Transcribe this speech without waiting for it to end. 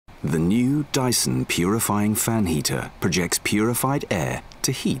The new Dyson purifying fan heater projects purified air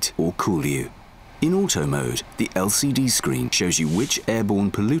to heat or cool you. In auto mode, the LCD screen shows you which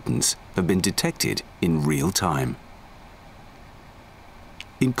airborne pollutants have been detected in real time.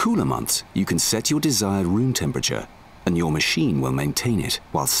 In cooler months, you can set your desired room temperature and your machine will maintain it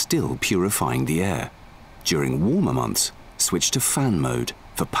while still purifying the air. During warmer months, switch to fan mode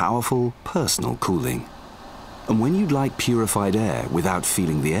for powerful personal cooling. And when you'd like purified air without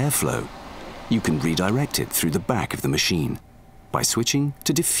feeling the airflow, you can redirect it through the back of the machine by switching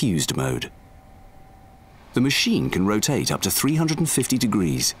to diffused mode. The machine can rotate up to 350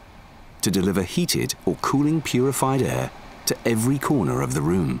 degrees to deliver heated or cooling purified air to every corner of the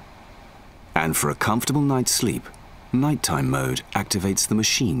room. And for a comfortable night's sleep, nighttime mode activates the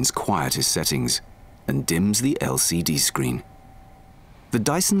machine's quietest settings and dims the LCD screen. The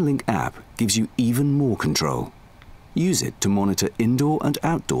Dyson Link app gives you even more control. Use it to monitor indoor and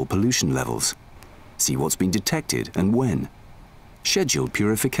outdoor pollution levels. See what's been detected and when. Schedule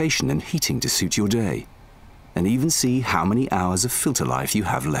purification and heating to suit your day. And even see how many hours of filter life you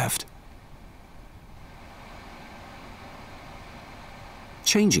have left.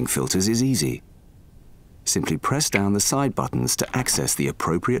 Changing filters is easy. Simply press down the side buttons to access the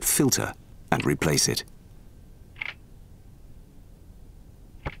appropriate filter and replace it.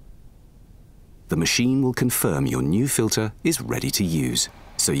 The machine will confirm your new filter is ready to use,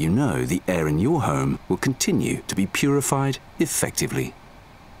 so you know the air in your home will continue to be purified effectively.